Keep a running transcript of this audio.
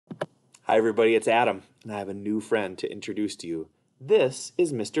Hi everybody, it's Adam, and I have a new friend to introduce to you. This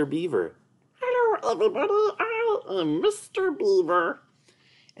is Mr. Beaver. Hello everybody, I am Mr. Beaver.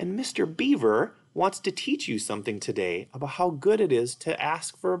 And Mr. Beaver wants to teach you something today about how good it is to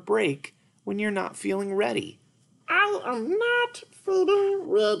ask for a break when you're not feeling ready. I am not feeling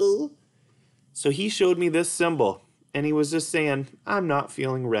ready. So he showed me this symbol, and he was just saying, I'm not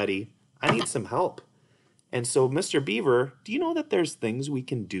feeling ready. I need some help. And so, Mr. Beaver, do you know that there's things we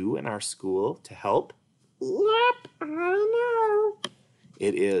can do in our school to help? Yep, I know.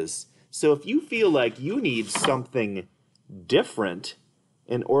 It is. So if you feel like you need something different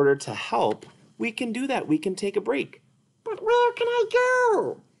in order to help, we can do that. We can take a break. But where can I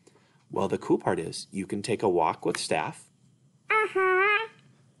go? Well, the cool part is you can take a walk with staff. Uh-huh.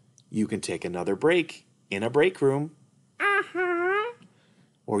 You can take another break in a break room. Uh-huh.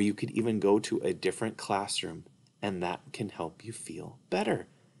 Or you could even go to a different classroom, and that can help you feel better.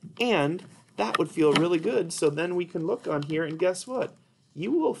 And that would feel really good, so then we can look on here, and guess what?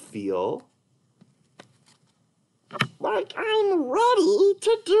 You will feel like I'm ready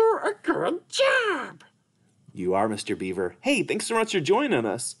to do a good job. You are, Mr. Beaver. Hey, thanks so much for joining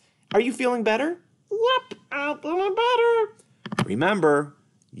us. Are you feeling better? Yep, I'm feeling better. Remember,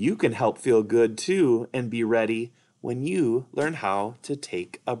 you can help feel good too and be ready when you learn how to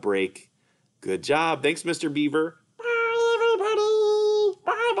take a break. Good job. Thanks, Mr. Beaver. Bye, everybody.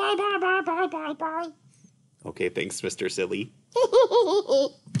 Bye, bye, bye, bye, bye, bye, bye. Okay, thanks, Mr. Silly.